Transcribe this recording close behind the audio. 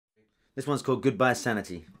This one's called Goodbye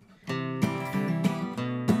Sanity.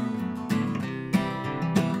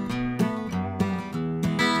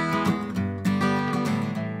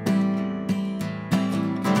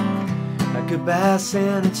 Goodbye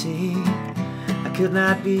sanity, I could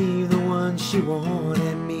not be the one she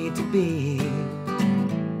wanted me to be.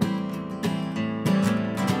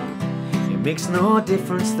 It makes no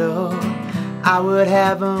difference though, I would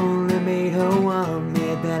have only made her want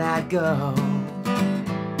me, then I'd go.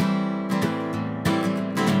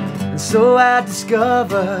 And so I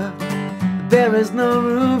discover there is no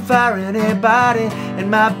room for anybody in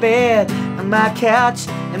my bed, on my couch,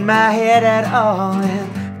 in my head at all,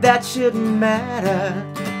 and that shouldn't matter.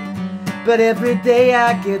 But every day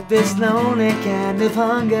I get this lonely kind of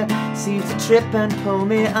hunger, seems to trip and pull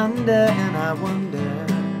me under, and I wonder,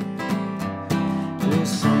 will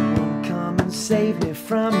someone come and save me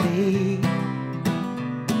from me?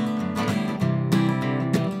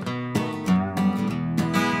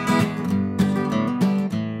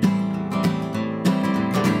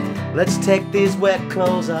 Let's take these wet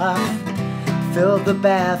clothes off, fill the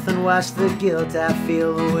bath and wash the guilt I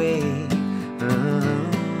feel away.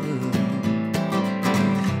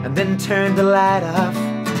 And then turn the light off,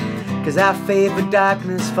 'cause I favor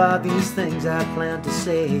darkness for these things I plan to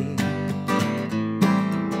say.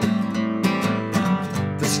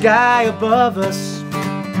 The sky above us,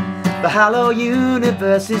 the hollow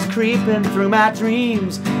universe is creeping through my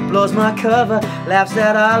dreams, blows my cover, laughs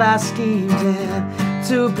at all our schemes, and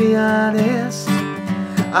to be honest,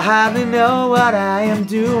 I hardly know what I am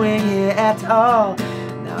doing here at all.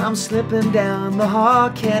 Now I'm slipping down the hall,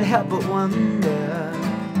 can't help but wonder,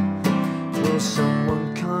 will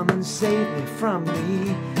someone come and save me from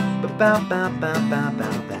me? Ba-bow, bow, bow, bow,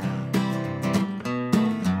 bow, bow.